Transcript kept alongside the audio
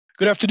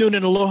Good afternoon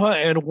and aloha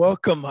and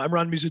welcome. I'm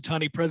Ron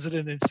Mizutani,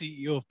 President and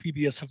CEO of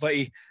PBS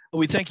Hawaiʻi.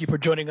 We thank you for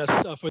joining us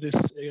for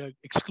this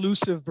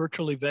exclusive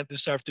virtual event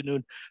this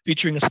afternoon,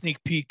 featuring a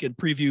sneak peek and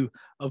preview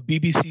of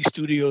BBC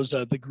Studios'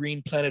 The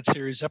Green Planet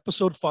series,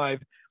 Episode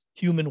 5,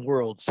 Human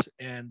Worlds.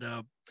 And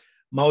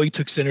Maui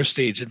took center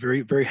stage, and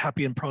very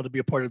happy and proud to be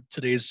a part of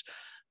today's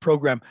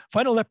program.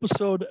 Final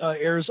episode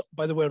airs,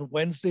 by the way, on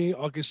Wednesday,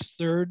 August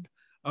 3rd.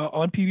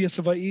 On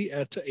PBS Hawaiʻi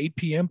at 8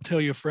 p.m.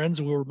 Tell your friends,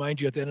 and we'll remind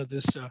you at the end of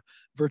this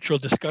virtual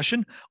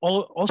discussion.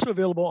 Also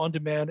available on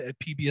demand at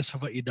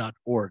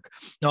pbshawaiʻi.org.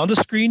 Now on the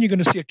screen, you're going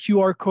to see a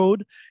QR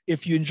code.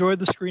 If you enjoyed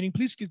the screening,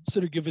 please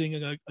consider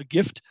giving a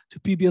gift to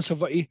PBS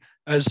Hawaiʻi,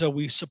 as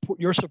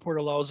your support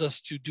allows us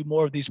to do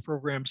more of these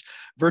programs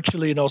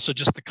virtually, and also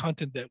just the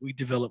content that we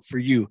develop for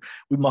you.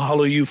 We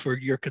mahalo you for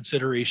your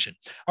consideration.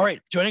 All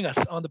right, joining us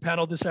on the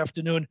panel this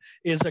afternoon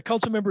is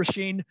Councilmember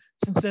Shane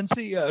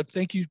Sinsensi.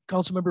 Thank you,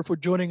 Councilmember, for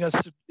joining us.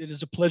 It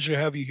is a pleasure to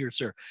have you here,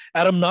 sir.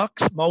 Adam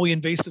Knox, Maui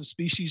Invasive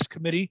Species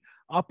Committee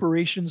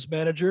Operations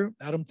Manager.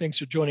 Adam, thanks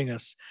for joining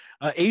us.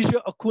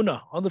 Asia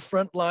Akuna on the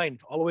front line,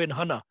 all the way in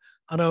Hana.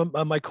 Hana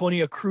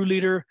Miconia crew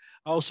leader,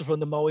 also from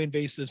the Maui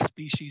Invasive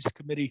Species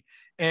Committee.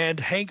 And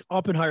Hank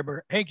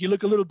Oppenheimer. Hank, you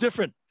look a little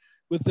different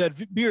with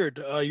that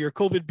beard, your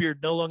COVID beard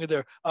no longer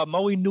there.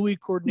 Maui Nui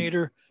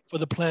coordinator for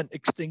the Plant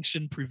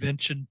Extinction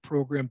Prevention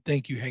Program.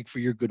 Thank you, Hank, for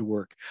your good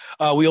work.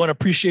 We want to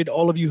appreciate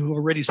all of you who have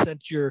already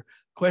sent your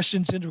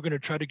questions in. We're going to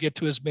try to get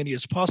to as many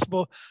as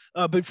possible.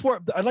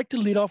 Before, I'd like to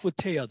lead off with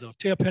Tea, though.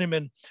 Tea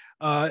Penniman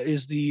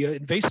is the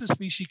Invasive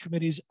Species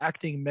Committee's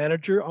acting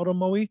manager out on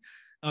Maui.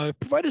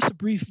 Provide us a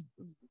brief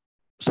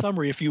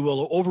summary, if you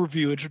will, or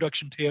overview,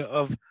 introduction, Tea,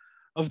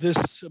 of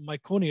this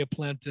miconia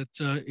plant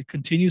that it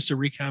continues to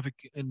wreak havoc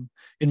in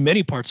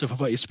many parts of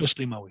Hawaii,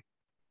 especially Maui.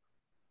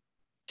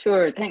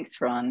 Sure,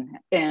 thanks, Ron.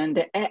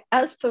 And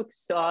as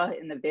folks saw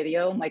in the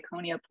video,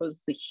 miconia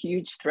poses a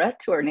huge threat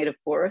to our native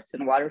forests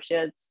and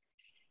watersheds.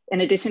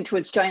 In addition to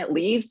its giant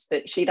leaves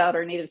that shade out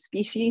our native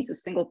species, a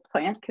single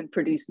plant can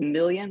produce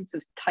millions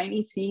of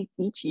tiny seeds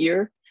each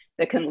year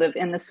that can live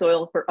in the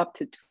soil for up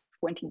to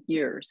 20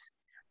 years.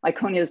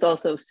 Miconia is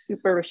also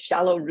super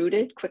shallow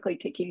rooted, quickly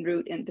taking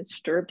root in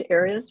disturbed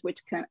areas,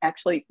 which can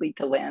actually lead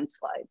to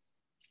landslides.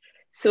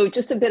 So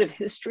just a bit of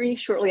history.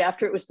 Shortly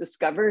after it was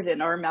discovered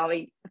in our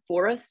Maui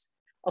forests,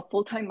 a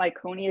full-time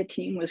miconia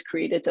team was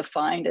created to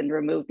find and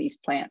remove these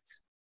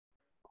plants.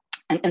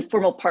 An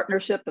informal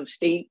partnership of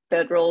state,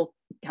 federal,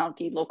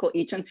 county, local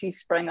agencies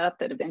sprang up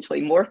that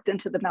eventually morphed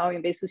into the Maui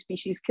Invasive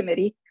Species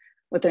Committee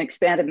with an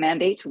expanded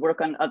mandate to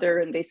work on other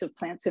invasive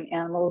plants and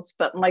animals.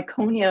 But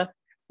miconia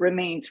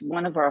remains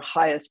one of our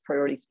highest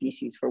priority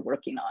species for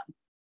working on.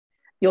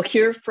 You'll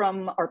hear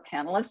from our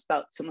panelists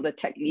about some of the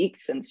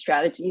techniques and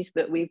strategies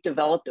that we've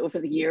developed over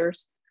the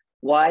years,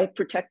 why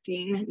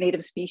protecting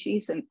native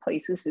species and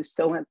places is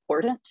so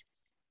important,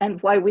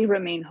 and why we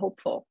remain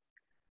hopeful.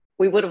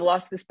 We would have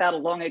lost this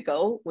battle long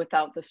ago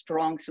without the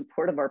strong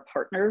support of our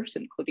partners,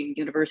 including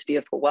University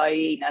of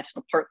Hawaiʻi,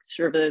 National Park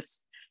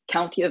Service,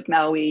 County of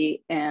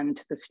Maui,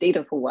 and the state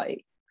of Hawaii.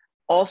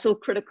 Also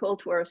critical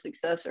to our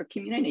success are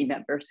community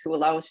members who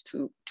allow us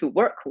to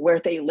work where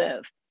they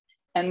live.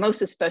 And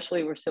most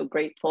especially, we're so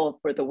grateful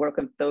for the work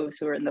of those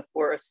who are in the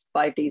forest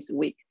 5 days a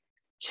week,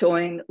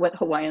 showing what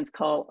Hawaiians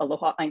call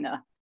aloha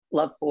aina,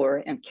 love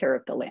for and care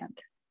of the land.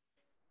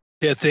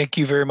 Yeah, thank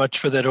you very much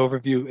for that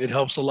overview. It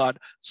helps a lot.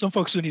 Some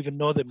folks don't even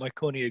know that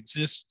miconia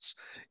exists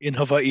in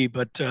Hawaii,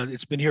 but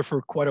it's been here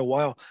for quite a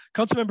while.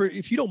 Councilmember,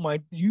 if you don't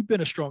mind, you've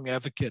been a strong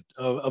advocate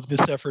of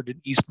this effort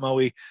in East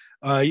Maui,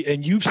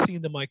 and you've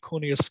seen the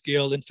miconia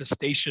scale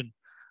infestation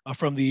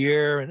from the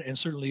air and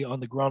certainly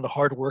on the ground, the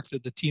hard work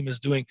that the team is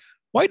doing.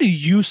 Why do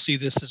you see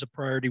this as a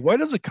priority? Why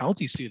does the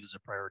county see it as a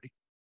priority?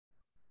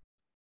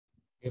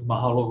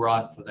 Mahalo,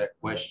 Ron, for that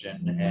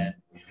question. And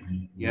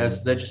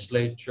yes,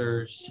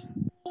 legislatures,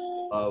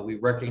 we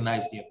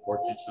recognize the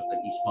importance of the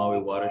East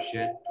Maui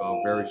watershed to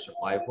our very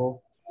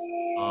survival.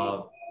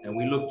 And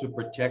we look to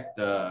protect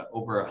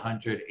over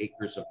 100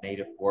 acres of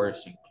native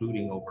forests,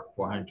 including over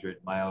 400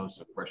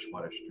 miles of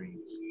freshwater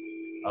streams.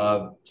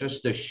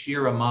 Just the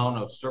sheer amount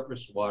of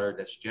surface water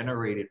that's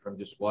generated from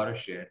this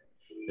watershed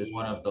is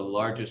one of the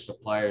largest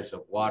suppliers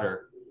of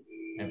water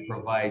and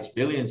provides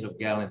billions of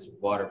gallons of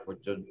water for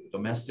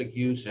domestic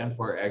use and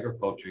for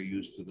agriculture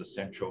use to the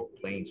central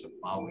plains of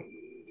Maui.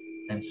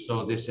 And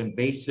so this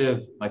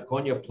invasive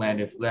miconia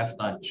plant, if left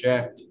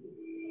unchecked,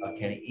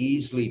 can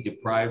easily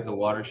deprive the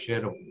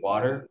watershed of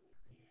water,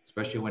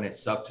 especially when it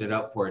sucks it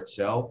up for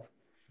itself.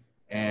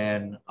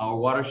 And our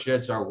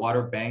watersheds are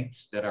water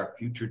banks that our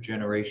future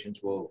generations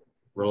will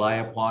rely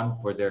upon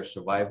for their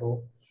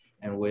survival.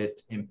 And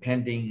with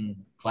impending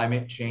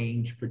climate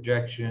change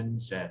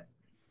projections and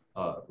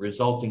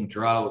resulting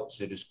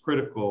droughts, it is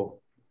critical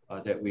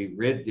that we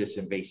rid this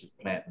invasive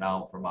plant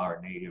now from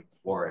our native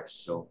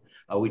forests. So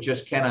we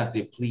just cannot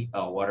deplete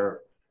our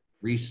water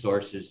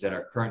resources that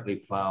are currently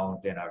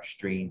found in our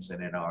streams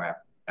and in our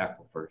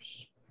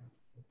aquifers.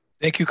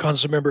 Thank you,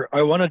 Councilmember.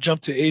 I want to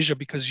jump to Asia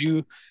because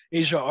you,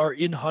 Asia, are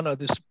in Hana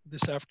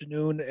this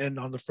afternoon and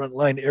on the front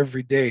line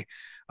every day.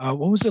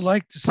 What was it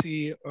like to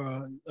see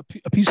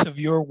a piece of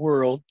your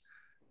world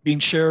being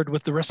shared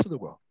with the rest of the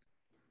world?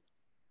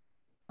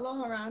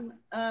 Aloha, Ron.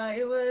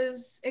 It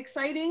was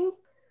exciting,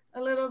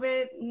 a little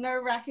bit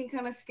nerve-wracking,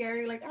 kind of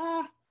scary, like,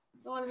 don't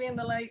want to be in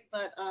the light,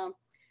 but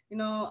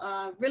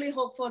really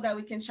hopeful that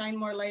we can shine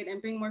more light and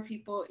bring more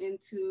people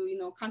into,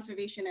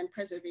 conservation and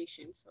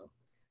preservation. So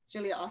it's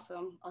really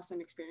awesome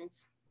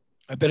experience.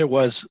 I bet it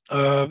was.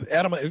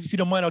 Adam, if you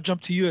don't mind, I'll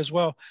jump to you as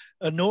well.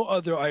 No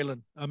other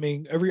island. I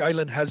mean, every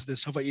island has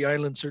this. Hawaii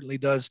Island certainly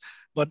does,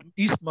 but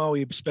East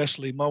Maui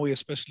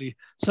especially,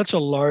 such a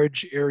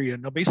large area.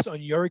 Now, based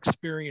on your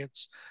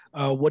experience,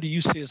 what do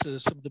you see as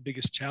some of the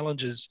biggest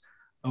challenges,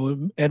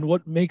 and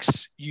what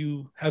makes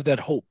you have that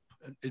hope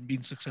in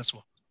being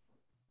successful?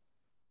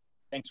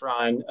 Thanks,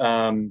 Ron.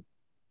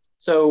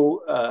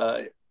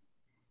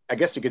 I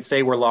guess you could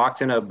say we're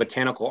locked in a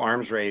botanical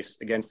arms race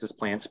against this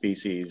plant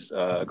species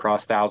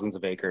across thousands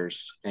of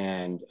acres.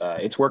 And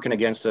it's working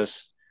against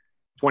us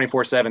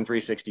 24/7,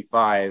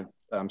 365.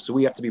 So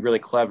we have to be really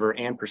clever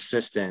and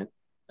persistent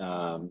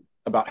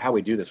about how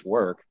we do this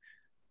work.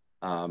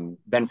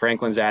 Ben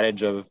Franklin's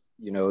adage of,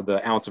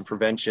 the ounce of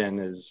prevention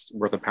is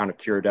worth a pound of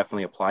cure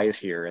definitely applies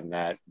here, and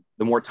that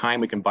the more time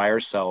we can buy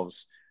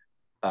ourselves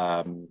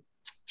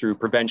through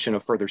prevention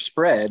of further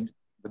spread,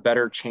 the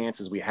better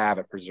chances we have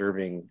at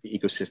preserving the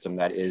ecosystem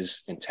that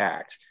is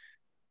intact.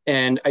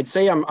 And I'd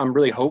say I'm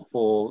really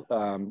hopeful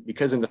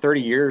because in the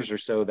 30 years or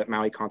so that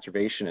Maui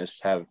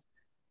conservationists have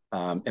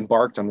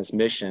embarked on this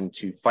mission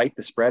to fight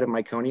the spread of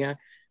miconia,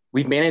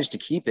 we've managed to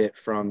keep it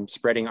from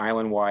spreading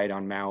island-wide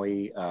on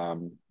Maui.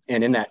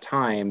 And in that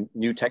time,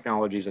 new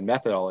technologies and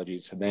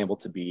methodologies have been able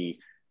to be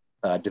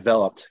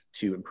developed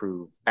to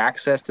improve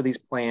access to these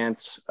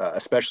plants,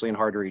 especially in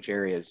hard-to-reach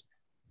areas.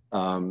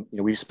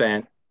 We've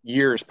spent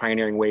years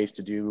pioneering ways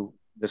to do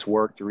this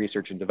work through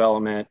research and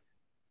development.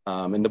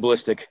 And the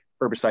ballistic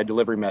herbicide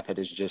delivery method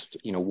is just,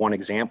 one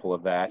example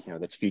of that,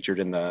 that's featured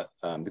in the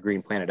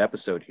Green Planet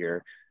episode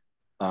here.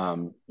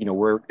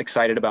 We're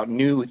excited about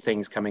new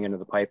things coming into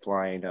the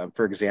pipeline.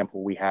 For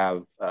example, we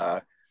have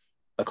a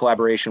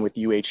collaboration with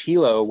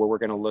Hilo where we're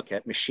going to look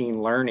at machine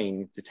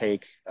learning to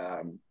take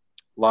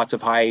lots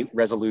of high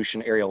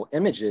resolution aerial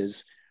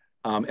images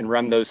and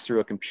run those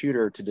through a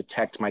computer to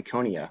detect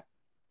miconia.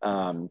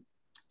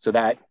 So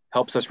that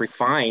helps us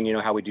refine,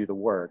 how we do the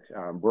work.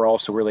 We're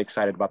also really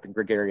excited about the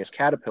gregarious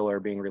caterpillar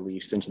being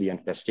released into the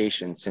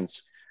infestation,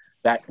 since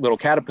that little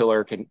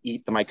caterpillar can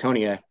eat the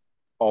miconia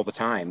all the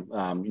time,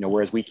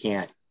 whereas we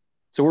can't.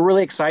 So we're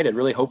really excited,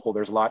 really hopeful.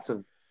 There's lots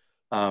of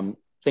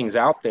things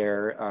out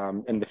there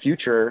in the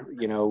future.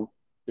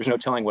 There's no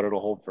telling what it'll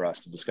hold for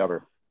us to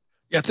discover.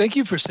 Yeah, thank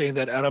you for saying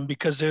that, Adam,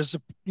 because there's,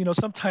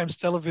 sometimes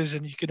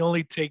television, you can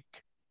only take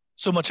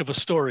so much of a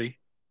story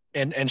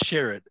and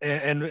share it.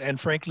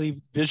 And frankly,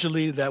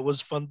 visually, that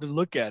was fun to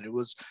look at. It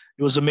was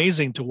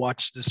amazing to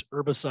watch this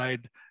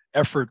herbicide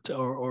effort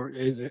or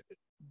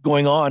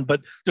going on,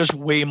 but there's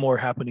way more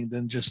happening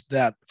than just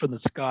that from the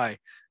sky.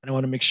 And I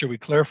want to make sure we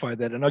clarify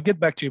that. And I'll get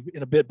back to you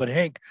in a bit, but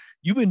Hank,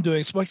 you've been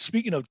doing,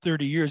 speaking of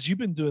 30 years, you've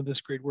been doing this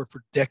great work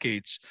for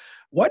decades.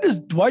 Why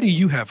do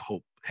you have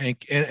hope,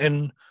 Hank?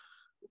 And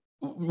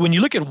when you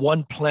look at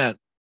one plant,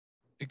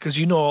 because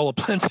all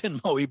the plants in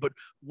Maui, but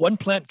one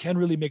plant can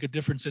really make a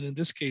difference. And in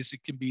this case,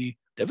 it can be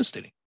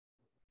devastating.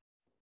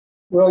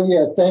 Well,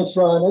 yeah, thanks,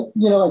 Ron.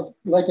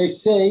 Like I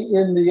say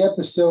in the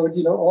episode,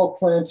 all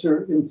plants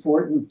are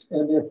important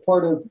and they're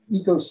part of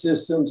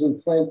ecosystems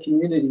and plant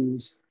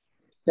communities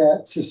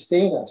that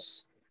sustain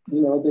us.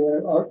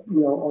 They're our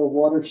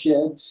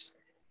watersheds,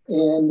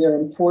 and they're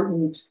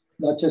important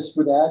not just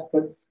for that,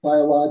 but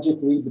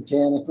biologically,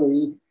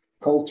 botanically,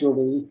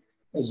 culturally,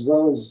 as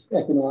well as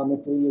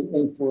economically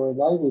and for a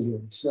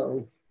livelihood.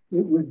 So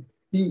it would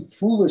be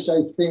foolish,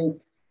 I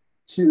think,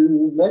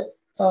 to let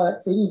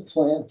any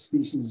plant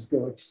species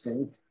go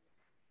extinct.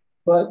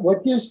 But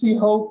what gives me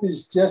hope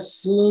is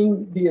just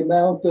seeing the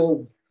amount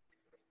of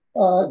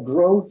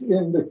growth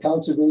in the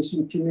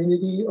conservation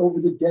community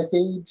over the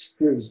decades.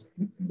 There's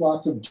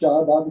lots of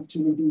job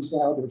opportunities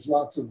now. There's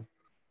lots of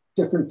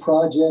different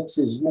projects.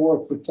 There's more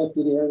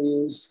protected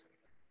areas.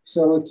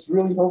 So it's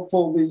really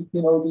hopeful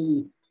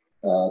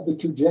the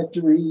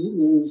trajectory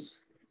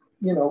is,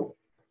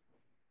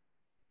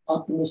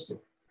 optimistic.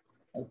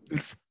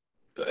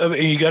 I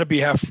mean, you got to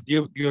be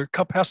your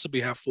cup has to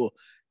be half full,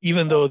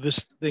 even though this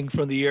thing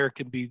from the air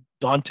can be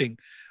daunting.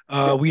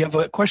 We have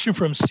a question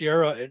from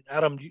Sierra, and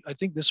Adam, I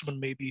think this one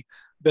may be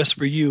best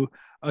for you.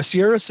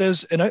 Sierra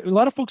says, and a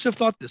lot of folks have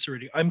thought this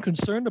already, I'm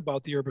concerned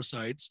about the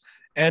herbicides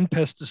and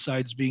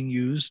pesticides being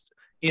used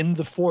in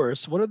the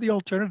forest. What are the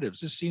alternatives?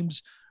 This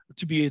seems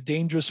to be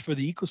dangerous for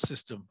the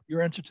ecosystem.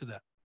 Your answer to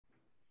that?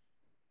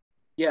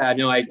 Yeah,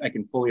 no, I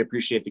can fully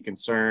appreciate the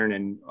concern,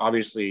 and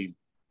obviously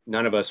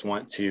none of us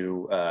want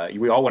to,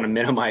 we all want to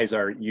minimize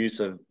our use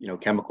of,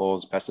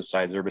 chemicals,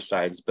 pesticides,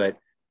 herbicides, but,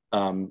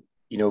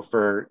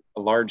 for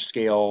a large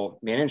scale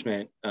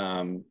management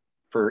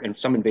for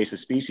some invasive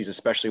species,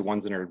 especially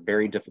ones that are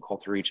very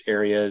difficult to reach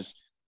areas,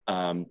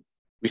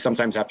 we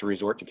sometimes have to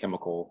resort to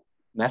chemical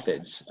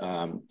methods.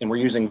 And we're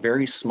using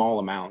very small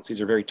amounts.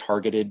 These are very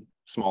targeted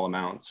small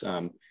amounts.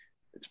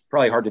 It's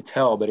probably hard to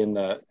tell, but in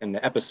the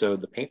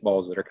episode, the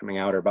paintballs that are coming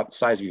out are about the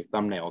size of your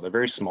thumbnail. They're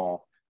very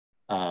small.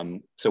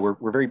 So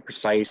we're very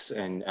precise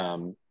and,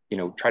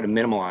 try to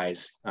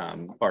minimize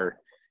our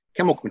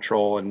chemical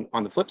control. And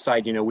on the flip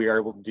side, we are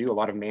able to do a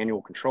lot of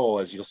manual control.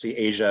 As you'll see,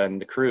 Asia and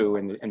the crew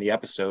in the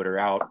episode are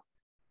out,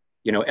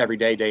 every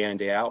day, day in and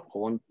day out,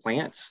 pulling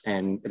plants,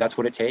 and that's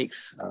what it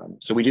takes.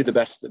 So we do the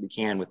best that we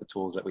can with the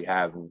tools that we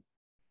have, and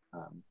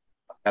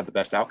have the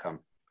best outcome.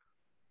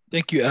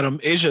 Thank you, Adam.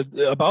 Asia,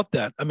 about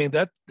that, I mean,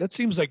 that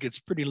seems like it's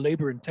pretty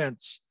labor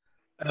intense,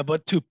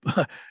 but to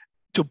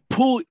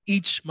pull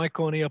each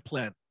miconia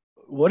plant,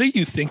 what are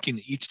you thinking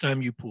each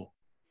time you pull?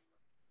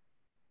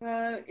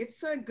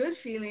 It's a good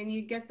feeling.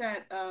 You get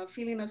that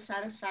feeling of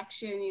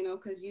satisfaction,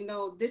 because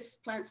this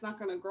plant's not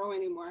going to grow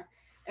anymore.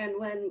 And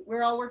when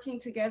we're all working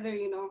together,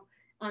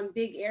 on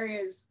big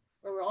areas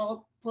where we're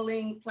all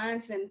pulling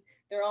plants and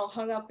they're all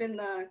hung up in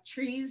the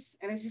trees,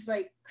 and it's just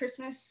like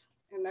Christmas,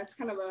 and that's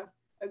kind of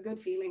a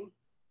good feeling.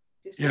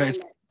 Just knowing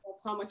that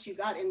that's how much you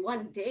got in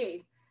one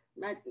day.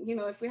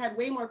 If we had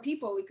way more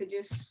people, we could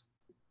just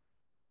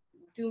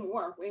do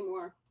way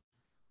more.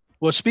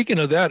 Well, speaking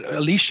of that,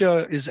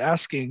 Alicia is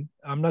asking,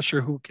 I'm not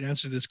sure who can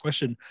answer this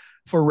question,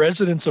 for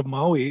residents of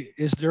Maui,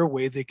 is there a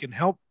way they can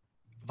help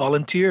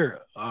volunteer,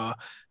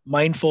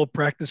 mindful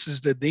practices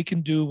that they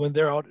can do when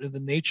they're out in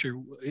nature?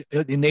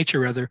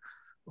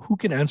 Who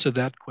can answer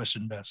that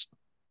question best?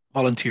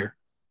 Volunteer.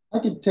 I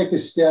can take a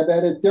stab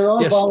at it. There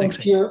are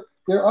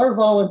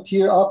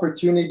volunteer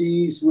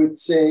opportunities with,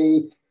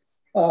 say,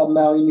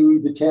 Maui Nui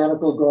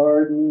Botanical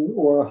Garden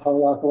or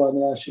Haleakala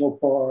National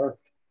Park,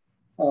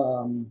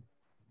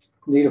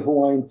 Native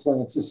Hawaiian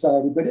Plant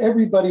Society, but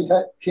everybody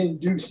can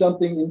do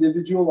something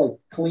individual, like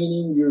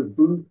cleaning your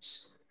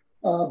boots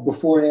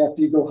before and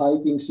after you go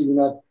hiking, so you're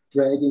not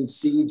dragging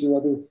seeds or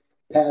other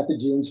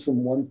pathogens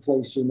from one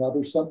place or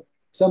another.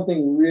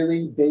 Something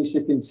really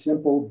basic and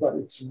simple, but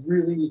it's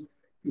really,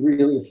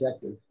 really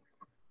effective.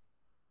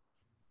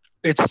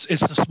 It's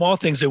the small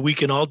things that we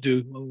can all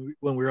do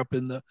when we're up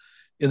in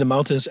the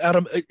mountains.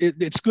 Adam,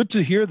 it's good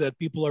to hear that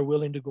people are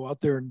willing to go out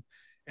there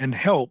and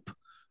help.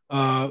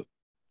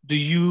 Do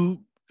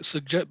you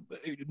suggest,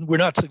 we're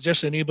not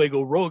suggesting anybody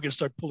go rogue and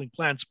start pulling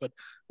plants, but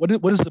what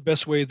is the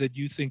best way that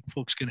you think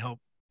folks can help?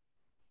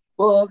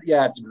 Well,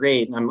 yeah, it's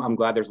great. And I'm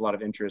glad there's a lot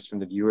of interest from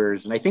the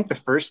viewers. And I think the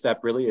first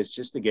step really is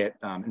just to get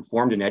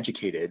informed and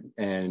educated.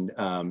 And,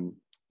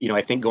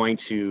 I think going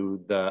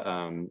to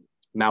the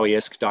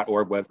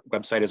mauiisc.org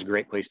website is a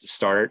great place to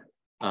start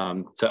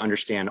to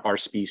understand our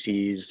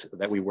species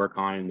that we work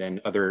on, and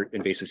then other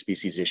invasive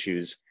species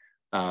issues.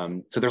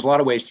 So there's a lot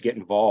of ways to get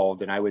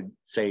involved. And I would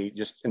say,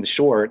 just in the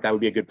short, that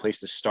would be a good place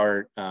to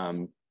start,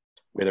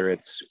 whether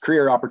it's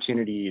career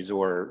opportunities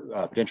or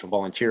potential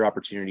volunteer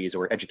opportunities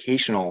or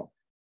educational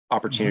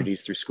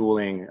opportunities through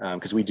schooling,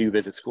 because we do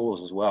visit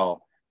schools as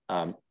well.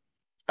 I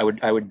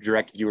would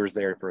direct viewers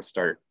there for a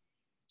start.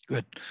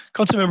 Good.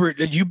 Councilmember,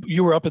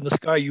 you were up in the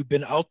sky. You've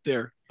been out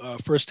there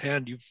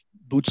firsthand. You've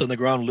boots on the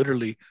ground,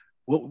 literally.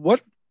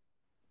 What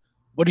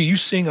are you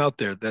seeing out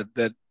there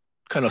that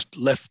kind of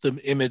left the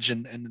image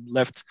and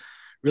left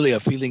really a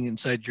feeling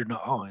inside your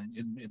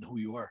in who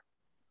you are?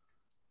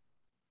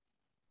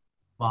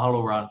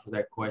 Mahalo, Ron, for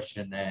that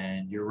question.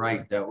 And you're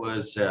right, that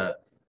was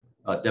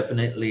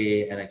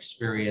definitely an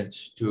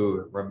experience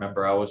to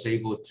remember. I was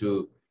able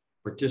to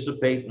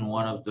participate in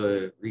one of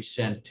the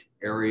recent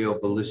aerial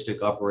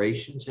ballistic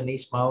operations in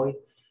East Maui.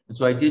 And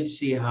so I did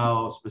see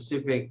how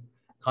specific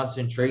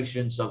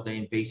concentrations of the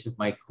invasive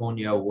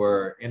miconia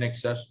were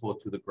inaccessible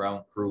to the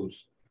ground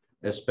crews,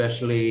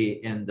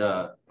 especially in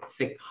the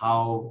thick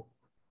hau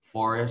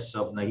forests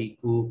of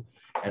Nahiku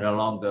and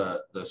along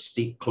the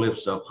steep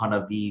cliffs of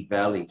Hanabi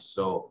Valley.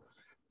 So,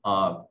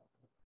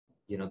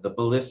 the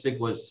ballistic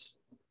was,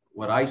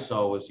 what I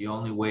saw was the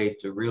only way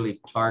to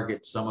really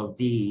target some of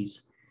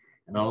these.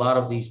 And a lot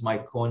of these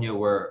miconia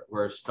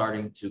were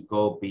starting to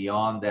go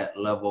beyond that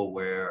level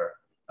where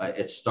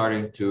it's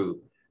starting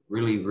to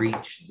really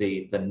reach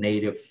the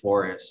native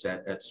forests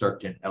at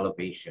certain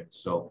elevations.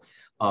 So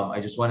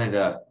I just wanted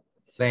to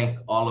thank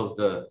all of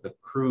the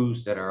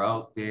crews that are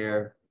out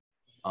there.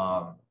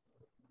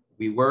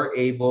 We were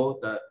able,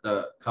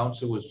 the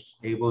council was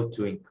able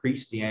to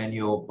increase the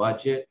annual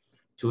budget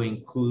to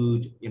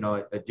include,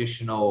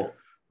 additional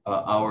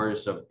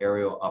hours of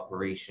aerial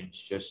operations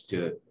just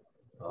to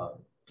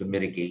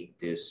mitigate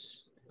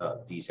these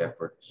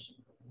efforts.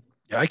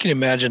 Yeah, I can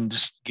imagine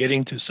just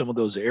getting to some of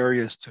those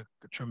areas took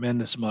a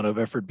tremendous amount of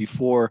effort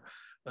before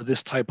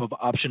this type of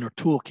option or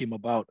tool came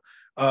about.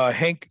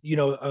 Hank,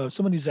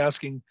 someone who's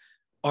asking,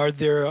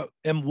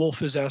 M.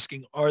 Wolf is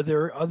asking, are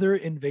there other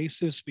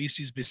invasive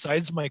species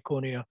besides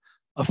miconia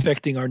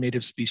affecting our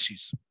native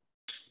species?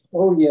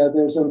 Oh yeah,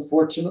 there's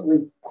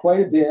unfortunately quite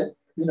a bit.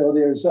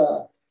 There's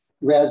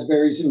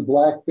raspberries and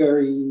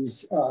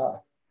blackberries,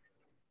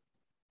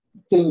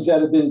 things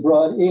that have been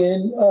brought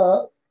in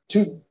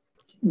to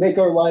make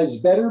our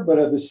lives better, but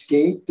have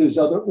escaped. There's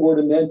other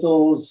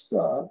ornamentals,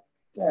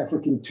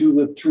 African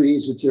tulip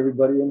trees, which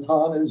everybody in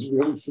Hana is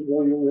really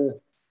familiar with.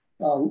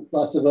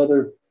 Lots of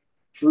other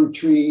fruit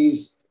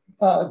trees,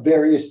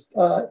 various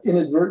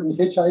inadvertent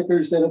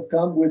hitchhikers that have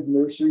come with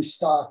nursery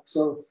stock.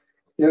 So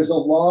there's a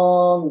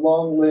long,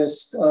 long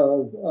list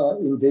of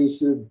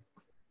invasive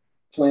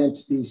plant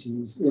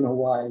species in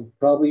Hawaii,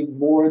 probably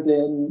more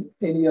than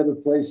any other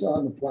place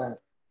on the planet.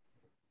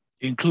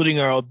 Including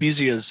our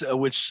albizzias,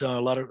 which a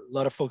lot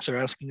of folks are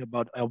asking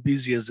about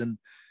albizzias and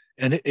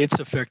its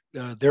effect,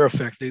 their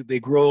effect. They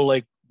grow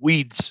like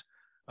weeds,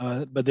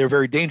 but they're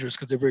very dangerous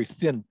because they're very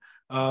thin.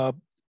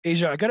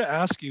 Asia, I got to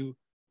ask you,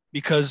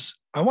 because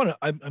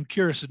I'm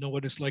curious to know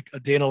what it's like a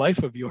day in the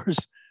life of yours.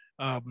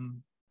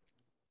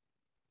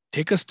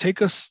 Take us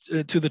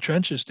to the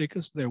trenches. Take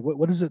us there.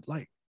 What is it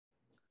like?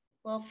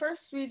 Well,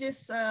 first we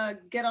just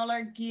get all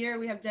our gear.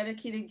 We have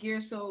dedicated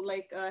gear. So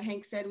like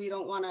Hank said, we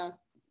don't want to,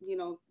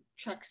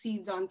 truck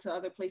seeds onto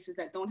other places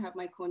that don't have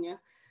miconia.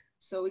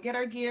 So we get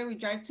our gear, we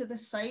drive to the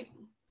site,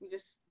 we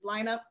just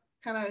line up,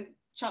 kind of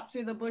chop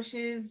through the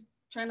bushes,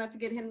 try not to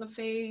get hit in the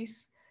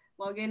face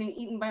while getting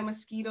eaten by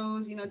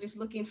mosquitoes, just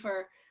looking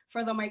for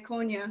the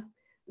miconia. And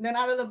then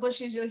out of the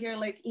bushes, you'll hear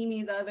like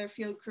Amy, the other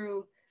field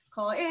crew,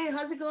 call, "Hey,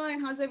 how's it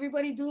going? How's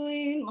everybody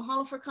doing?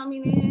 Mahalo for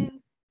coming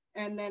in."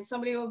 And then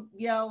somebody will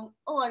yell,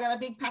 "Oh, I got a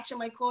big patch of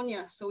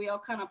miconia." So we all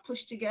kind of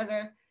push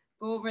together,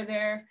 go over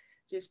there,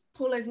 just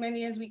pull as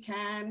many as we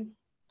can,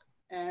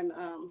 and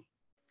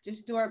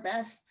just do our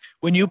best.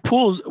 When you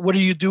pull, what do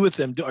you do with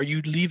them? Are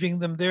you leaving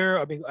them there?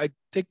 I mean,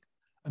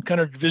 I'm kind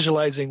of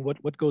visualizing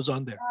what goes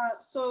on there.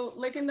 So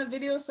like in the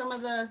video, some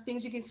of the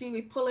things you can see,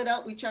 we pull it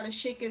out, we try to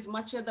shake as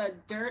much of the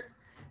dirt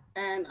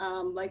and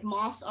like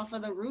moss off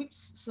of the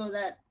roots so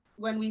that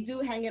when we do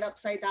hang it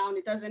upside down,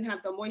 it doesn't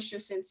have the moisture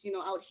since,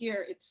 out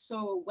here, it's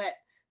so wet.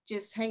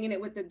 Just hanging it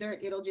with the dirt,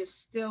 it'll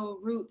just still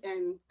root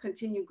and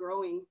continue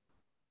growing.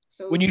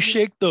 So when you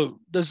shake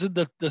does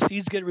the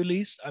seeds get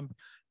released? I'm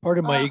part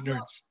of my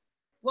ignorance.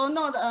 Well,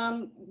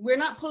 no, we're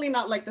not pulling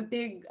out like the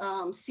big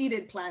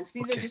seeded plants.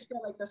 These are just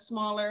like the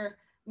smaller,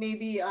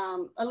 maybe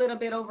a little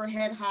bit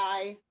overhead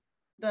high.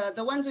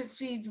 The ones with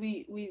seeds,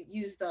 we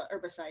use the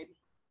herbicide.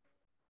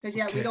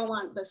 Because we don't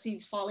want the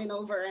seeds falling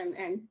over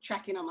and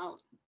tracking them out.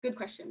 Good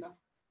question though.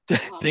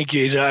 Thank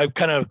you, Asia. I'm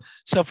kind of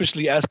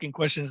selfishly asking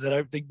questions that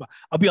I think about.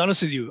 I'll be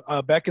honest with you.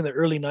 Back in the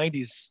early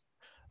 90s,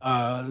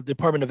 the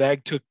Department of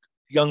Ag took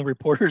young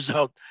reporters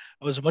out.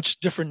 It was a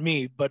much different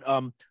me, but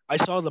I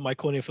saw the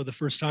miconia for the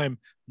first time,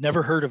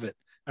 never heard of it.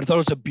 I thought it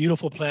was a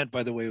beautiful plant,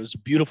 by the way. It was a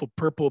beautiful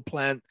purple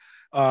plant.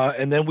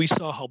 And then we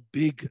saw how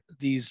big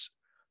these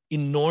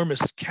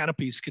enormous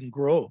canopies can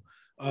grow.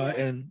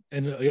 And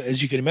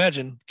as you can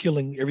imagine,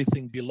 killing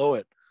everything below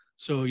it.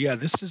 So yeah,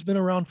 this has been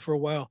around for a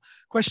while.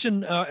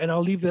 Question, and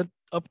I'll leave that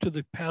up to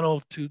the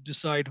panel to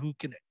decide who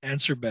can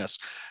answer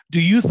best. Do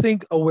you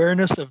think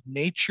awareness of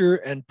nature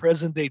and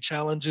present day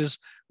challenges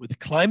with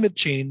climate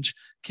change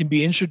can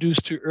be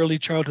introduced to early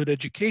childhood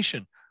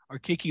education? Our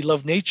keiki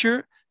love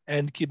nature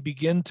and can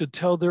begin to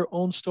tell their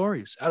own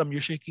stories. Adam,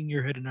 you're shaking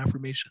your head in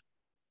affirmation.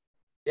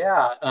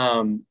 Yeah,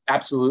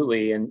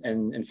 absolutely. And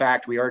in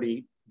fact, we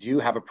already do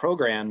have a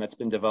program that's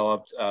been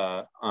developed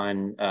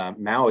on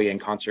Maui in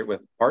concert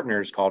with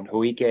partners called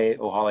Hoike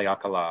Ohale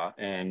Akala,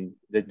 and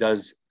that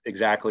does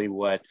exactly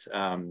what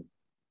the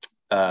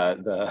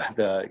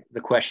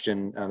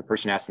question, the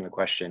person asking the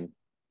question,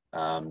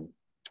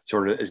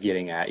 sort of is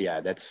getting at.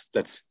 Yeah, that's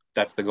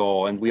the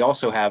goal. And we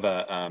also have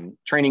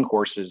training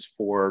courses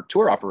for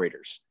tour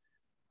operators,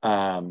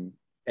 and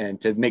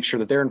to make sure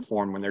that they're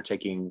informed when they're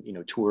taking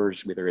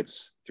tours, whether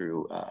it's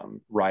through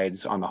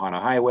rides on the Hana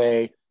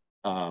Highway.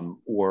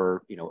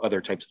 Or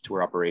other types of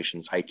tour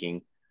operations,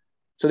 hiking,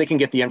 so they can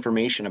get the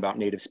information about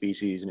native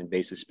species and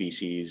invasive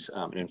species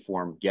and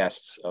inform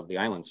guests of the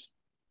islands.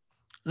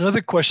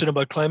 Another question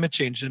about climate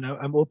change, and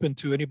I'm open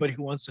to anybody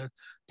who wants to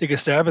take a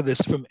stab at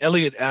this. From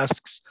Elliot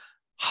asks,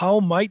 how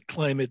might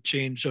climate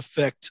change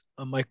affect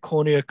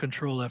miconia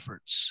control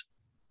efforts?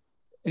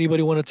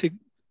 Anybody want to take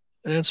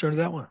an answer to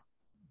that one?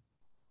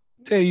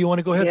 Tay, you want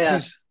to go ahead,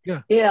 please?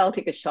 Yeah, I'll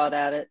take a shot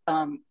at it.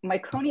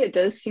 Miconia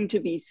does seem to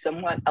be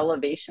somewhat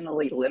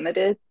elevationally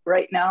limited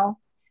right now.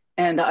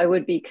 And I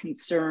would be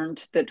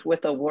concerned that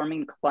with a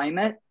warming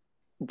climate,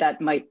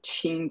 that might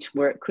change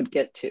where it could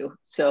get to.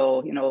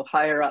 So,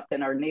 higher up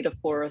in our native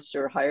forest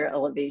or higher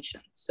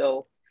elevation.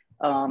 So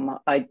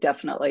I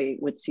definitely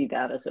would see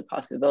that as a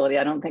possibility.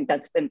 I don't think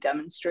that's been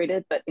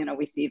demonstrated, but,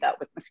 we see that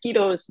with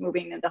mosquitoes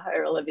moving into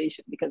higher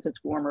elevation because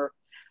it's warmer.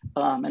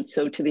 And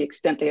so to the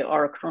extent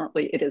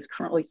it is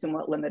currently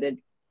somewhat limited,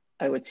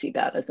 I would see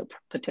that as a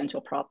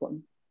potential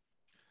problem.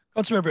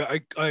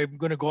 Councilmember, I'm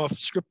going to go off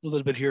script a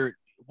little bit here.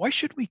 Why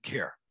should we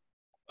care?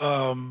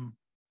 I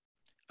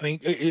mean,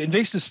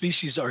 invasive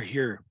species are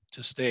here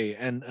to stay,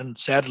 and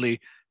sadly,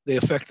 they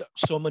affect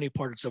so many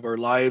parts of our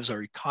lives,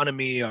 our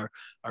economy, our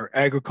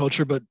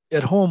agriculture. But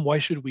at home, why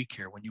should we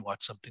care when you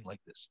watch something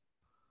like this?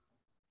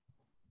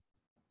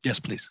 Yes,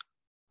 please.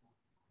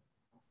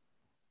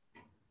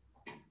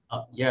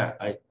 Yeah,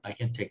 I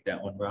can take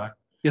that one, Ron.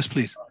 Yes,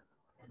 please.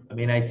 I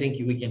mean, I think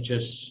we can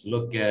just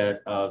look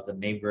at the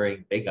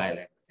neighboring Big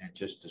Island and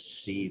just to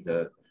see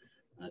the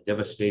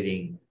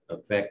devastating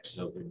effects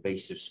of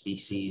invasive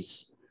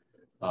species,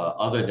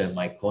 other than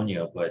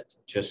miconia, but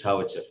just how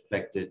it's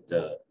affected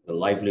the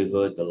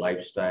livelihood, the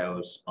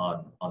lifestyles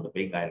on the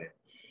Big Island.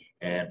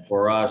 And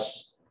for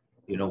us,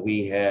 you know,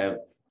 we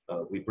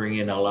bring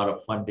in a lot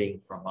of funding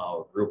from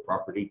our real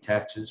property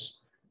taxes.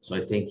 So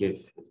I think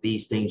if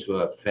these things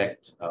will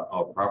affect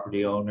our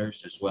property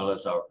owners as well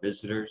as our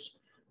visitors,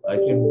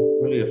 it can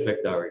really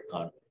affect our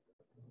economy.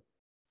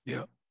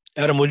 Yeah.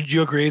 Adam, would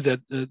you agree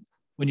that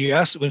when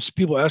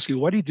people ask you,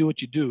 why do you do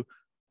what you do?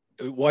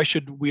 Why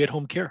should we at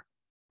home care?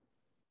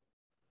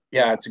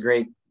 Yeah, it's a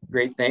great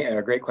thing,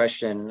 a great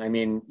question. I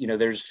mean, you know,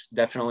 there's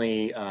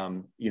definitely,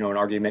 you know, an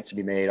argument to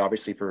be made,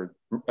 obviously, for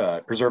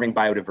preserving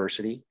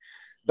biodiversity.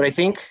 But I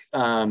think,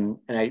 and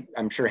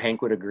I'm sure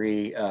Hank would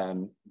agree,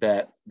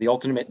 that the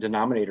ultimate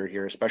denominator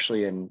here,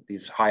 especially in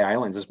these high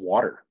islands, is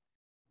water.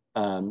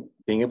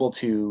 Being able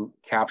to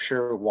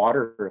capture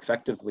water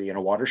effectively in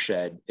a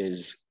watershed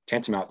is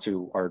tantamount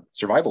to our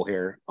survival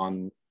here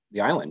on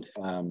the island.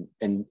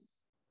 And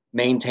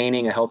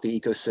maintaining a healthy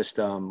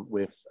ecosystem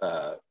with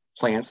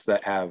plants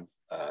that have,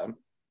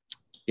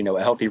 you know,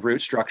 a healthy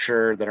root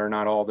structure, that are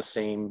not all the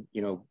same,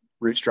 you know,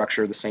 root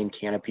structure, the same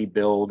canopy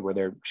build where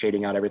they're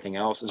shading out everything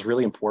else, is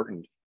really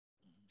important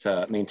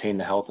to maintain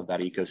the health of that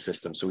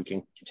ecosystem so we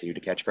can continue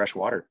to catch fresh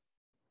water.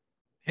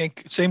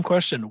 Hank, same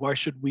question. Why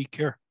should we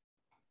care?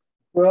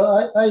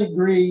 Well, I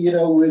agree, you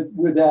know,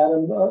 with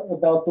Adam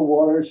about the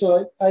water.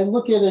 So I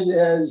look at it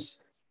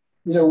as,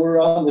 you know,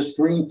 we're on this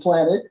green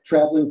planet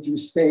traveling through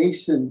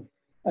space. And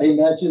I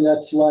imagine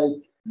that's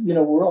like, you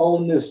know, we're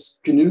all in this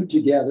canoe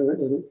together.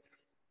 And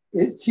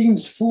it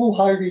seems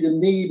foolhardy to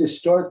me to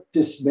start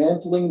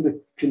dismantling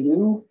the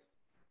canoe,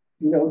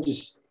 you know,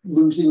 just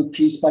losing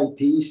piece by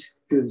piece,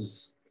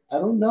 because I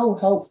don't know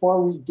how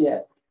far we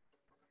get,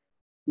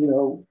 you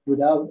know,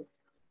 without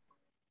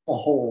a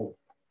whole,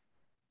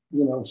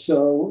 you know.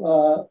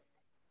 So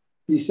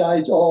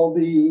besides all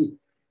the,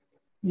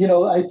 you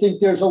know, I think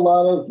there's a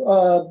lot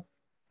of,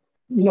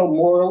 you know,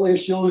 moral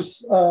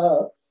issues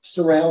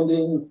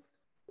surrounding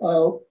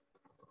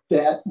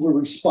that we're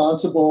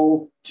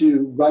responsible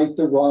to right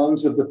the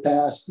wrongs of the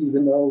past,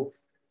 even though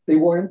they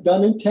weren't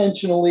done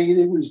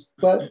intentionally.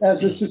 But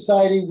as a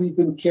society, we've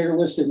been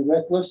careless and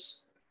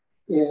reckless.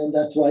 And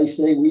that's why I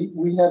say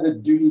we have a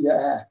duty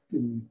to act,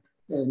 and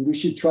we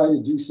should try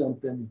to do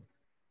something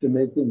to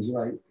make things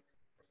right.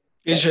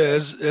 Asia,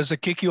 as a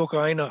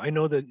Kikioka, I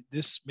know that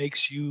this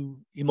makes you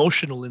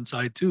emotional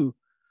inside too.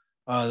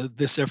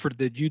 This effort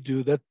that you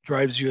do, that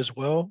drives you as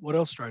well. What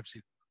else drives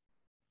you?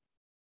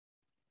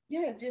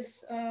 Yeah,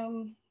 just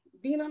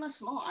being on a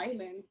small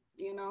island,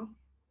 you know,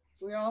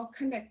 we're all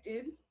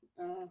connected.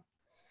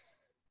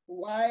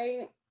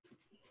 Why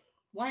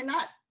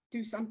not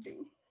do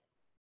something?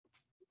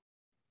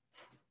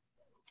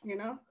 You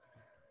know,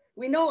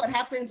 we know what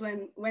happens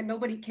when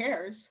nobody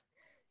cares.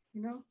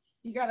 You know,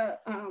 you gotta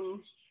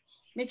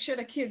make sure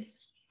the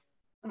kids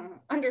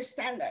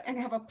understand that and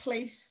have a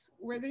place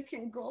where they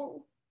can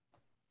go,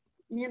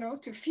 you know,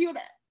 to feel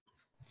that.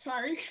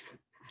 Sorry.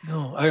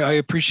 No, I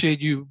appreciate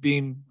you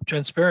being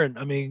transparent.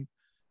 I mean,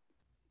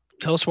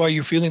 tell us why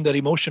you're feeling that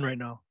emotion right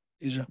now,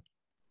 Asia.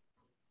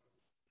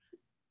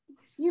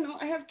 You know,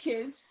 I have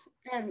kids,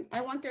 and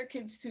I want their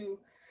kids to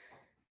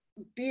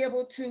be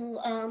able to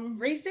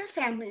raise their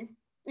family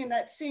in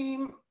that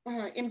same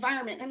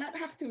environment and not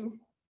have to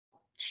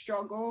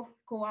struggle,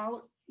 go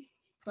out,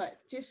 but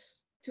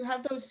just to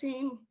have those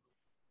same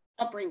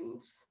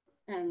upbringings.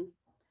 And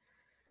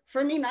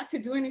for me not to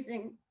do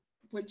anything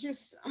would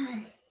just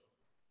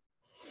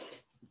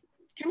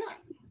cannot.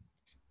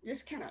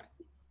 It's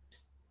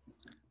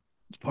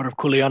part of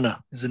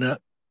kuleana, isn't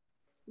it?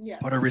 Yeah.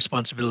 Part of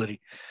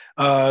responsibility.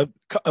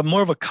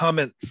 More of a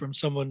comment from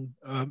someone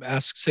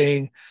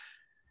saying,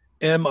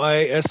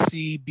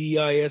 MISC,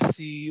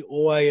 BISC,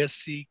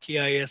 OISC,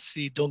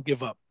 KISC, don't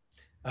give up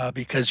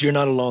because you're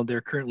not alone. There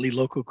are currently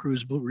local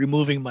crews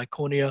removing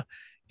miconia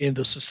in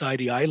the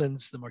Society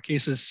Islands, the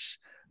Marquesas,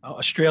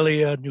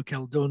 Australia, New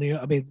Caledonia.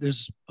 I mean,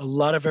 there's a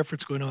lot of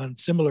efforts going on,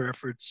 similar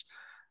efforts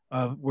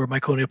where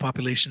miconia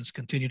populations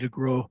continue to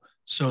grow.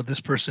 So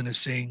this person is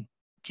saying,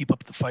 keep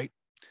up the fight.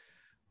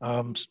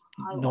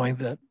 Knowing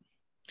that.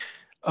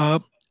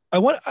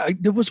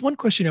 There was one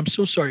question, I'm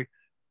so sorry.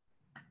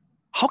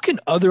 How can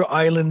other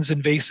islands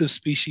invasive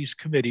species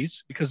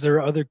committees, because there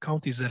are other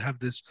counties that have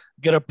this,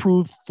 get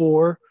approved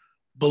for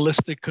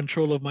ballistic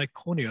control of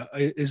miconia?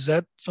 Is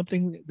that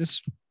something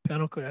this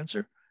panel could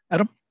answer?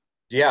 Adam?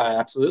 Yeah,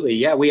 absolutely.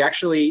 Yeah, we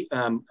actually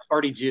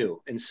already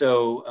do. And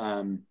so,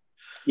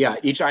 yeah,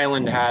 each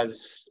island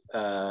has,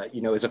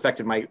 you know, is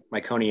affected by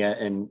miconia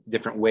in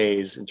different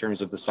ways in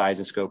terms of the size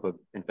and scope of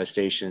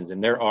infestations.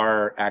 And there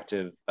are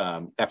active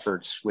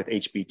efforts with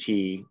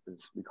HBT,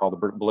 as we call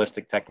the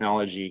ballistic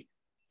technology,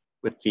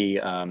 with the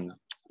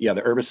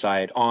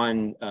herbicide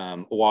on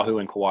Oahu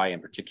and Kauai in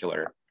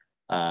particular.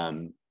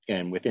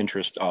 and with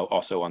interest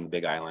also on the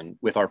Big Island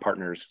with our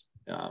partners,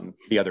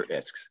 the other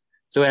ISCs.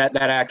 So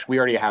that we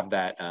already have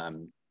that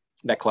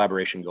that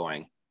collaboration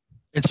going.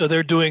 And so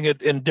they're doing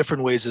it in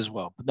different ways as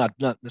well, but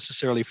not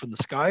necessarily from the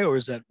sky, or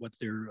is that what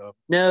they're?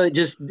 No,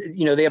 just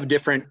they have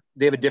different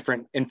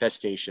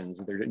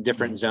infestations. They're in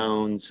different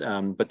zones,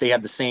 but they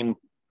have the same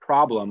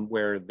problem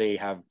where they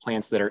have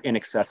plants that are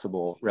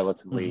inaccessible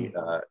relatively,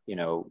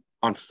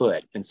 on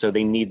foot, and so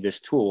they need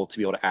this tool to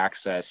be able to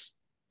access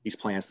these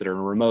plants that are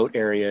in remote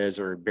areas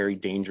or very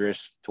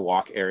dangerous to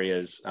walk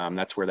areas.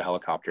 That's where the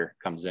helicopter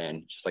comes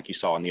in, just like you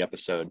saw in the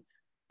episode.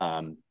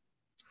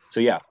 So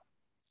yeah.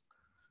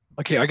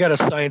 Okay, I got a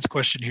science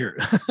question here.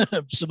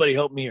 Somebody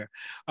help me here.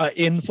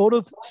 In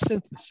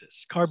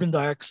photosynthesis, carbon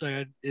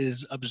dioxide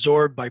is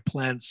absorbed by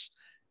plants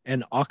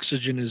and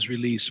oxygen is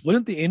released.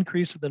 Wouldn't the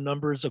increase in the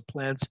numbers of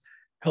plants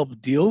help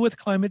deal with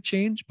climate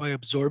change by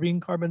absorbing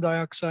carbon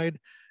dioxide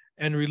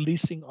and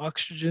releasing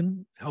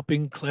oxygen,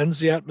 helping cleanse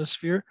the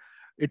atmosphere?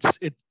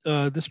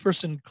 This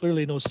person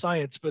clearly knows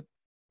science, but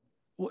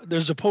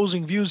there's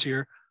opposing views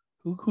here.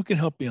 Who can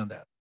help me on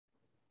that?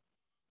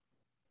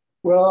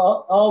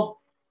 Well,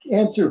 I'll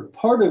answer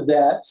part of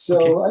that.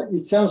 So okay.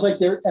 It sounds like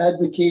they're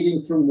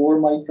advocating for more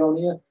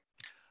miconia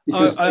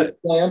because they're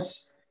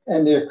plants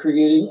and they're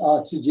creating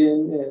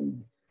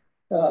oxygen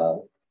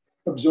and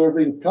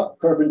absorbing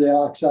carbon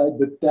dioxide,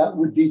 but that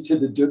would be to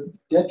the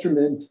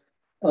detriment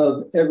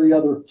of every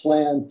other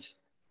plant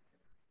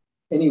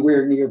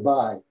anywhere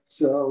nearby.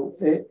 So,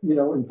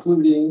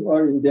 including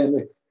our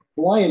endemic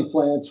Hawaiian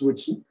plants,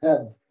 which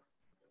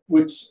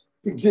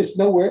exist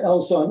nowhere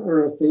else on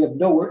Earth. They have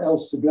nowhere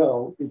else to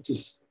go. It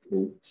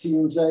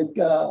seems like,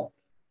 that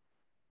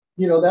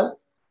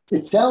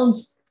it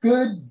sounds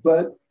good,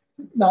 but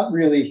not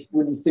really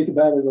when you think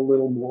about it a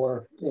little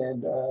more.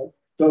 And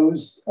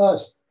those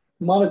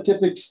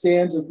monotypic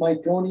stands of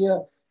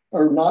miconia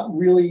are not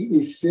really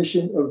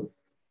efficient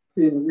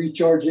in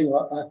recharging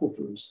our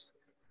aquifers.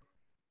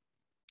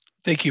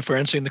 Thank you for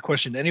answering the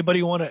question.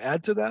 Anybody want to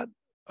add to that?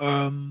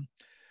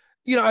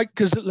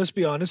 Because let's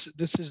be honest,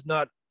 this is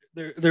not,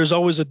 there's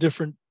always a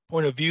different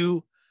point of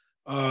view.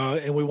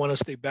 And we want to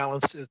stay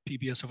balanced at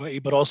PBS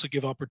Hawaiʻi, but also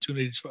give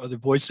opportunities for other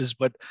voices,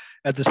 but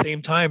at the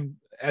same time,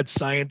 add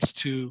science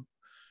to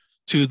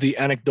the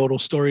anecdotal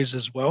stories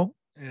as well,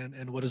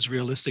 and what is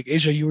realistic.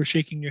 Asia, you were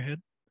shaking your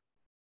head?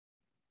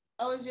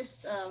 I was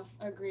just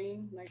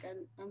agreeing, like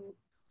I'm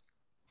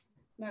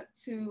not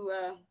too,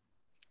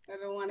 I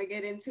don't want to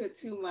get into it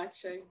too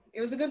much. It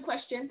was a good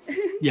question.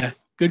 Yeah,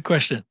 good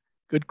question.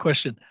 Good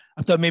question.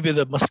 I thought maybe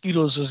the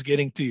mosquitoes was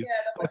getting to you.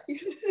 Yeah,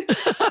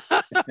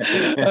 the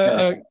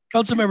mosquitoes.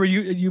 Councilmember,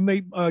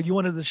 you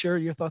wanted to share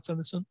your thoughts on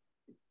this one?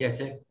 Yeah,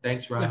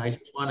 thanks, Ron. Yeah. I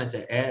just wanted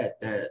to add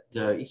that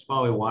the East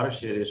Maui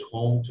watershed is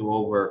home to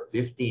over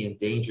 50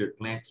 endangered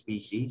plant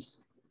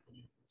species.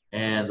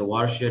 And the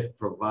watershed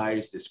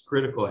provides this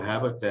critical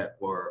habitat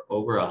for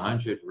over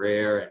 100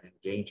 rare and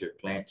endangered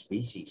plant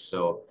species.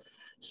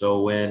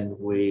 So when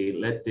we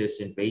let this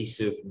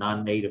invasive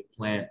non-native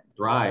plant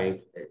thrive,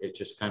 it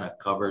just kind of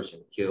covers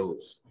and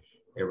kills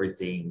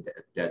everything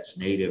that's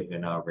native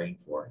in our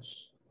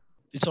rainforest.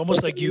 It's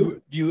almost like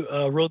you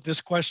wrote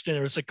this question,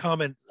 or it's a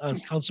comment,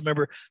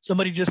 Councilmember.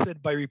 Somebody just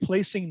said, by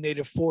replacing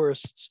native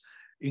forests,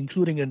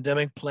 including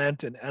endemic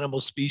plant and animal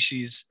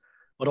species,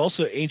 but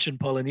also ancient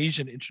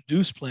Polynesian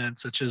introduced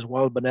plants such as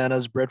wild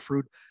bananas,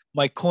 breadfruit,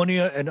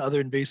 miconia, and other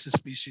invasive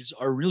species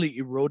are really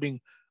eroding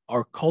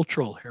our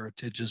cultural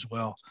heritage as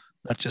well,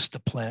 not just the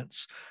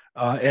plants.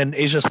 And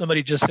Asia,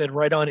 somebody just said,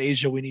 right on,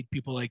 Asia, we need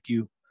people like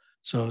you.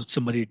 So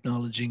somebody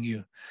acknowledging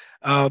you.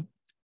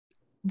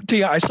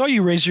 Tia, I saw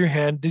you raise your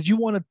hand. Did you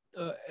want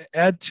to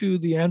add to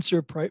the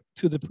answer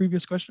to the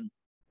previous question,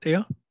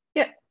 Tia?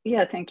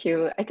 Yeah, thank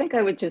you. I think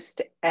I would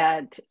just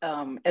add,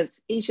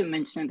 as Asia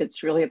mentioned,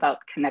 it's really about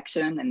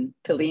connection and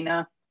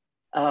pilina.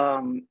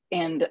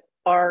 And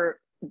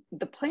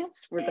the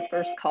plants were the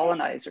first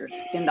colonizers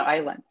in the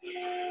islands.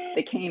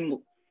 They came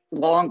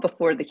long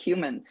before the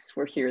humans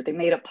were here. They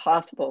made it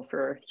possible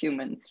for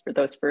humans, for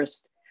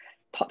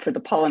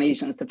the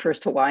Polynesians, the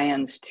first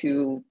Hawaiians,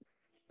 to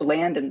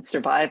land and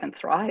survive and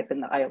thrive in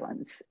the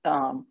islands.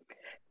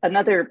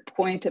 Another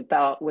point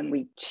about when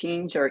we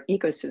change our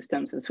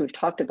ecosystems is we've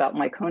talked about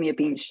miconia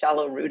being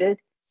shallow rooted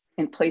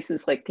in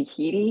places like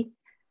Tahiti.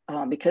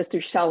 Because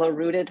they're shallow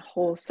rooted,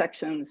 whole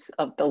sections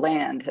of the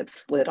land have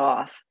slid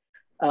off.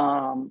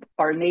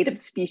 Our native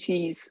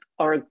species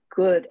are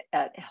good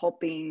at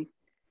helping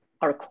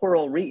our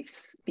coral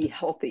reefs be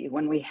healthy.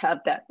 When we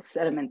have that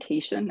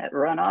sedimentation, that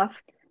runoff,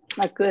 it's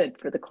not good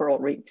for the coral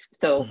reefs.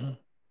 So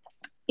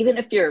even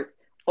if you're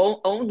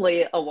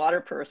only a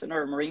water person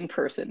or a marine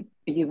person,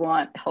 you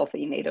want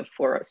healthy native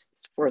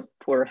forests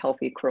for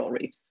healthy coral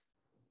reefs.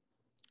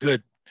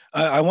 Good.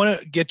 I want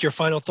to get your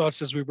final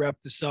thoughts as we wrap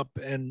this up,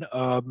 and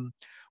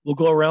we'll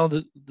go around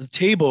the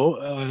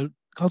table.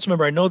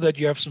 Councilmember, I know that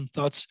you have some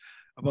thoughts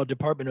about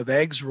Department of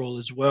Ag's role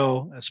as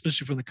well,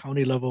 especially from the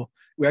county level.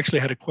 We actually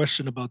had a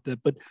question about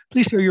that, but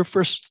please share your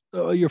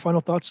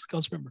final thoughts,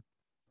 Councilmember.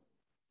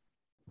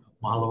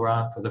 Mahalo,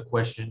 Ron, for the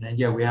question. And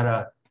yeah, we had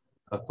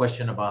a a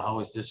question about how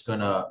is this going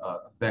to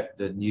affect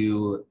the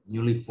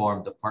newly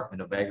formed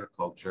Department of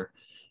Agriculture.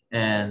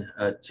 And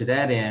to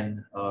that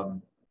end,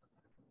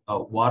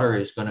 water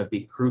is going to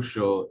be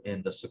crucial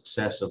in the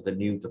success of the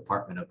new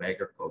Department of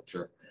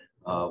Agriculture.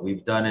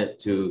 We've done it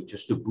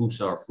just to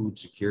boost our food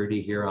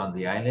security here on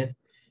the island.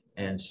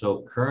 And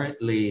so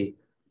currently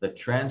the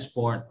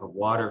transport of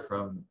water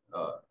from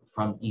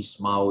East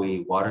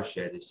Maui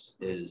watershed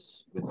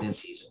is within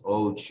these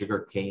old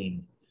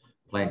sugarcane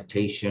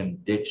plantation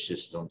ditch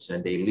systems,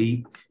 and they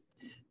leak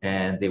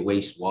and they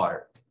waste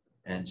water.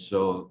 And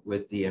so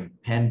with the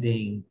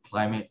impending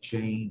climate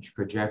change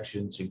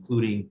projections,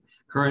 including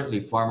currently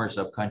farmers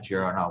upcountry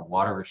are on a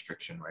water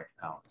restriction right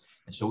now.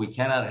 And so we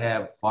cannot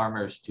have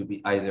farmers to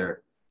be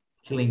either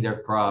killing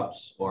their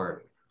crops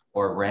or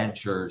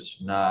ranchers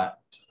not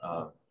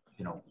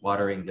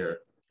watering their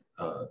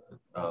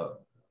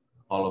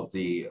all of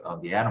the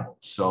animals.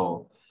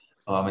 So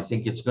I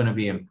think it's going to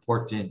be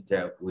important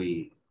that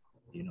we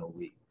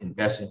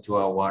invest into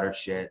our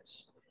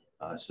watersheds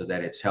so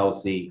that it's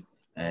healthy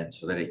and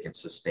so that it can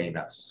sustain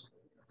us.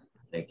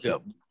 Thank you.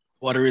 Yep.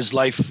 Water is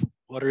life.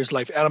 Water is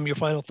life. Adam, your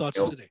final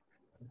thoughts today.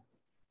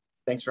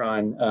 Thanks,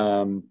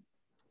 Ron.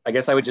 I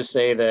guess I would just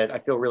say that I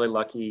feel really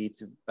lucky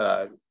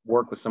to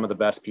work with some of the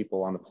best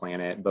people on the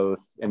planet,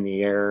 both in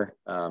the air,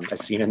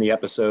 as seen in the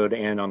episode,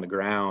 and on the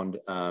ground.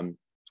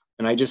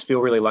 And I just feel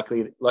really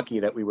lucky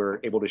that we were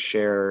able to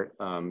share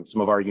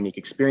some of our unique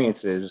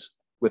experiences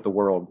with the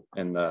world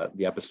in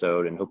the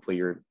episode, and hopefully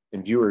your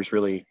viewers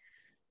really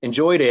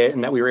enjoyed it,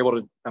 and that we were able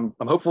to, I'm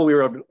hopeful we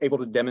were able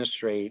to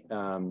demonstrate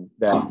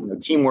that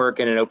teamwork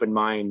and an open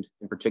mind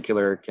in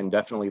particular can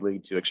definitely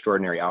lead to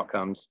extraordinary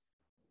outcomes.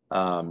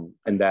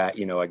 And that,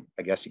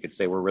 I guess you could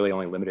say we're really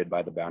only limited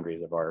by the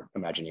boundaries of our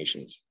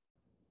imaginations.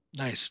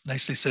 Nice,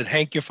 nicely said.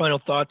 Hank, your final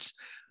thoughts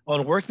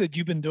on work that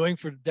you've been doing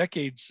for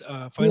decades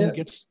finally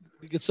gets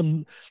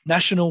some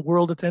national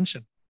world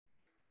attention.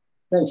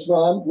 Thanks,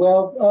 Ron.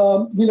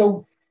 Well,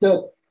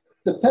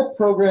 the PEP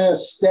program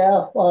has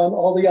staff on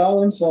all the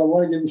islands, so I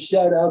want to give a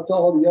shout out to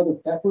all the other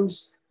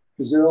peppers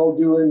because they're all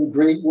doing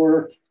great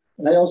work.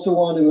 And I also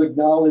want to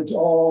acknowledge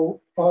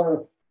all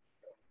our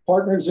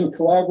partners and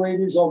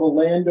collaborators, all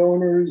the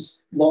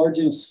landowners, large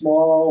and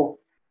small,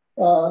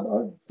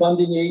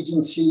 funding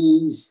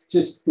agencies.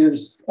 Just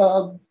there's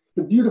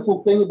the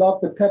beautiful thing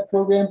about the PEP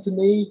program to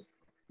me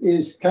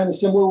is kind of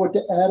similar to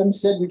what Adam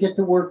said. We get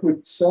to work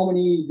with so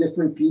many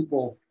different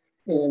people.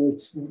 And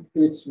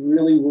it's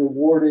really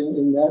rewarding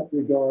in that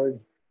regard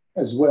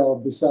as well,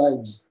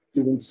 besides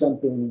doing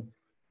something,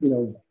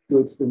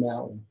 good for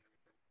Maui.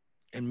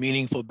 And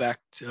meaningful back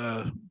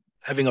to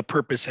having a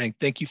purpose, Hank.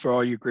 Thank you for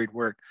all your great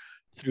work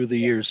through the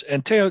years.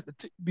 And Teo,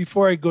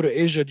 before I go to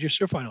Asia, just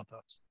your final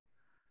thoughts.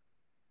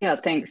 Yeah,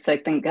 thanks. I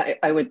think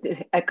I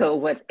would echo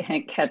what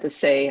Hank had to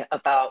say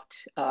about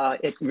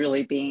it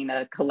really being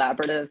a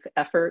collaborative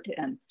effort.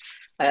 And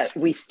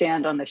we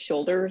stand on the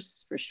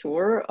shoulders, for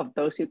sure, of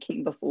those who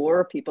came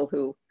before, people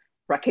who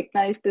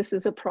recognized this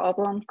as a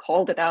problem,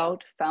 called it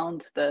out,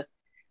 found the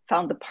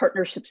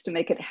partnerships to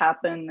make it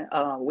happen.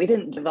 We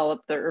didn't develop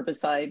the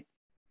herbicide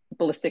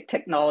ballistic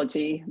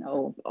technology,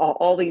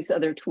 all these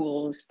other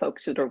tools,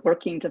 folks that are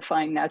working to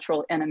find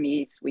natural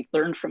enemies. We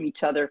learned from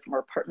each other, from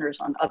our partners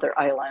on other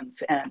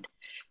islands. And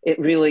it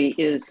really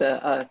is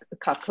a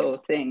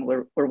kako thing.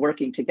 We're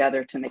working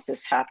together to make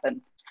this happen,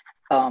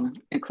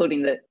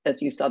 including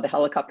as you saw, the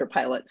helicopter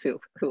pilots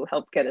who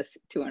helped get us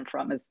to and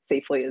from as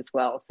safely as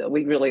well. So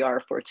we really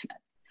are fortunate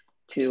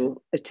to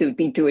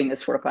be doing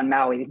this work on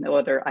Maui. No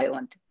other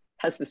island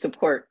has the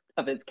support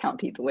of its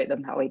county the way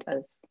that Maui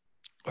does.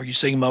 Are you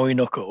saying Maui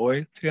no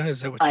Ka'oi?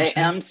 Is that what you're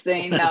saying? I am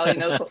saying Maui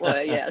no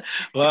Ka'oi, yes.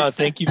 Wow,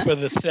 thank you for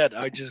the set.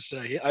 I just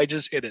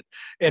hit it.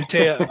 And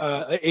Tea,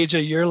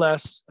 Asia, your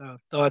last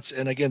thoughts.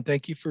 And again,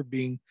 thank you for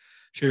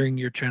sharing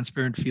your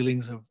transparent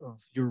feelings of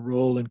your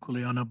role in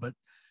Kuleana. But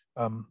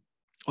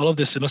all of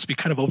this, it must be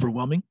kind of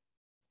overwhelming.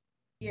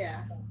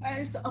 Yeah, I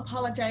just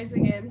apologize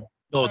again.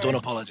 No, don't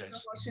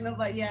apologize.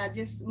 But yeah,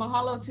 just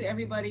mahalo to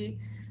everybody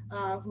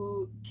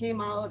who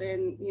came out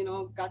and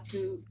got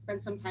to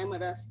spend some time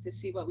with us to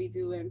see what we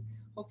do, and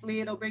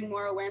hopefully it'll bring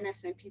more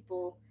awareness and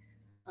people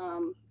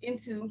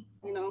into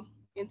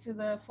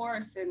the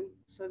forest, and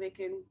so they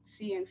can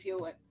see and feel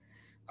what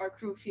our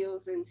crew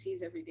feels and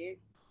sees every day.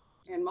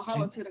 And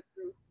mahalo to the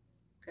crew,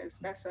 because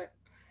that's what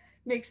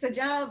makes the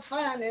job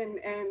fun,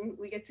 and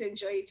we get to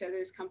enjoy each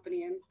other's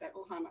company and that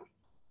ohana.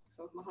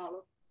 So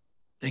mahalo.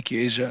 Thank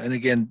you, Asia. And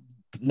again,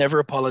 never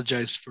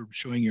apologize for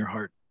showing your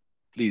heart.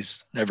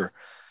 Please, never.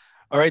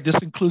 All right, this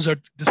concludes our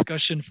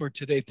discussion for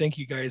today. Thank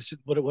you, guys.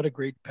 What a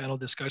great panel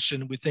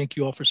discussion. We thank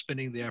you all for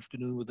spending the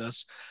afternoon with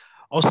us.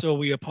 Also,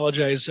 we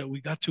apologize that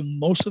we got to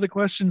most of the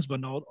questions,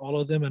 but not all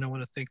of them. And I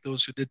want to thank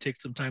those who did take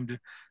some time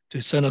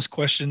to send us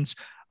questions.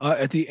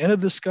 At the end of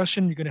the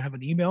discussion, you're going to have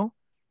an email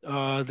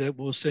that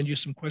will send you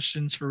some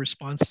questions for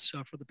response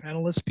for the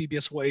panelists.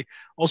 PBS Hawaiʻi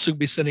also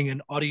be sending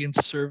an audience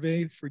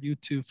survey for you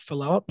to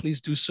fill out.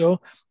 Please do so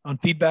on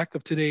feedback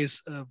of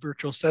today's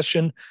virtual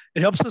session.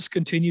 It helps us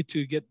continue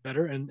to get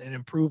better and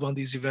improve on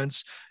these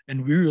events.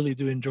 And we really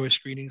do enjoy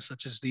screenings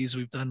such as these.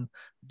 We've done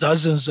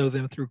dozens of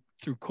them through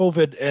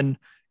COVID, and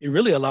it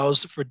really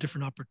allows for a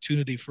different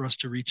opportunity for us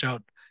to reach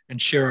out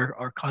and share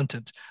our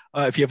content.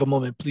 If you have a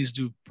moment, please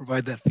do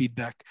provide that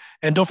feedback.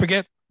 And don't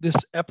forget, this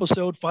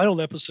episode,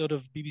 final episode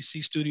of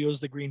BBC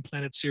Studios, the Green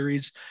Planet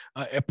series,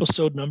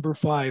 episode number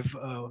 5,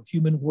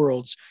 Human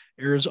Worlds,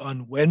 airs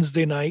on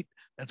Wednesday night.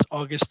 That's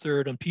August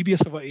 3rd on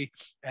PBS Hawaiʻi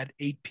at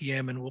 8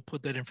 p.m. And we'll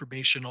put that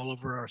information all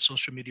over our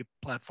social media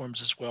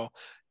platforms as well,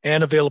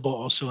 and available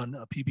also on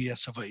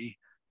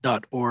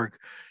pbshawaii.org.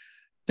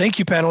 Thank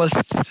you,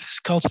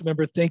 panelists.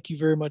 Councilmember, thank you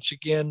very much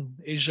again.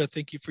 Asia,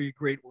 thank you for your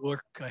great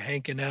work.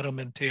 Hank and Adam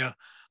and Tea,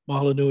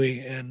 mahalo nui.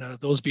 And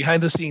those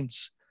behind the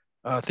scenes,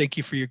 thank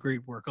you for your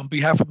great work. On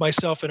behalf of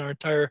myself and our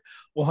entire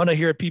ohana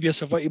here at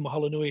PBS Hawaiʻi,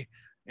 mahalo nui.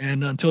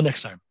 And until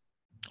next time,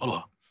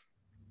 aloha.